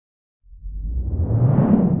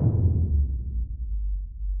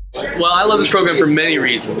Well, I love this program for many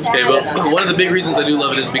reasons, okay, but one of the big reasons I do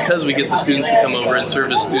love it is because we get the students who come over and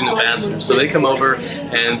serve as student ambassadors. So they come over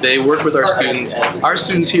and they work with our students. Our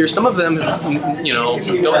students here, some of them, you know,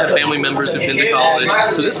 don't have family members who've been to college,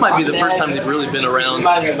 so this might be the first time they've really been around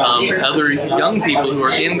other young people who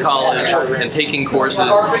are in college and taking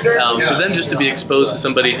courses. For them just to be exposed to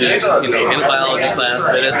somebody who's, you know, in a biology class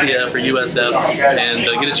at SEF or USF and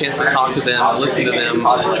get a chance to talk to them, listen to them,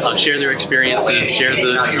 share their experiences, share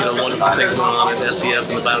the, you know, wonderful things going on at SEF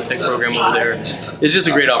and the biotech program over there. It's just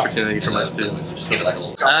a great opportunity for my students. So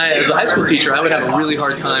as a high school teacher, I would have a really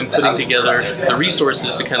hard time putting together the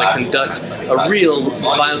resources to kind of conduct a real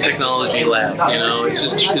biotechnology lab. You know, it's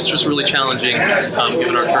just really challenging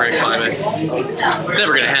given our current climate. It's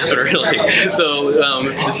never going to happen, really. So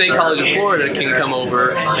the State College of Florida can come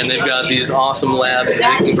over, and they've got these awesome labs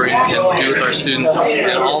that they can bring and do with our students,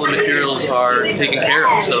 and all the materials are taken care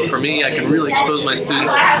of. So for me, I can really expose my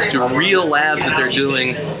students to real labs that they're doing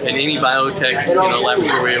in any biotech, you know,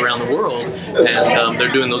 laboratory around the world, and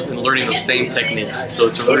they're doing those and learning those same techniques. So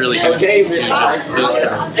it's a really huge boost.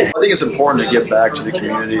 I think it's important to give back to the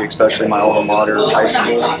community, especially my alma mater, high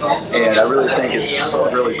school, and I really think it's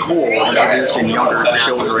really cool introducing younger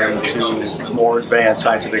children to more advanced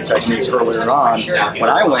scientific techniques earlier on. When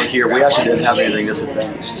I went here, we actually didn't have anything this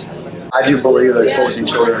advanced. I do believe that exposing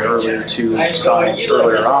children earlier to science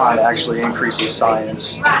earlier on actually increases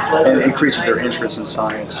science and increases their interest in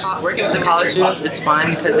science. Working with the college students, it's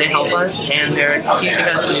fun because they help us and they're teaching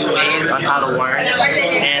us new ways on how to learn,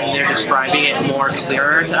 and they're describing it more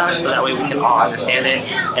clearer to us so that way we can all understand it,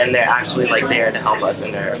 and they're actually like there to help us,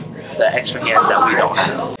 and they're the extra hands that we don't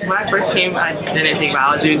have. When I first came, I didn't think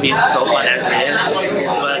biology would be so fun as it is,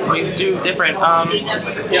 but we do different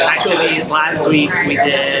activities. Last week we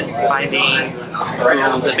did finding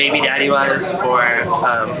who the baby daddy was for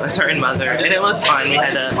a certain mother, and it was fun. We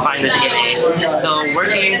had to find the DNA. So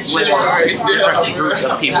working with different groups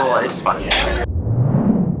of people is fun.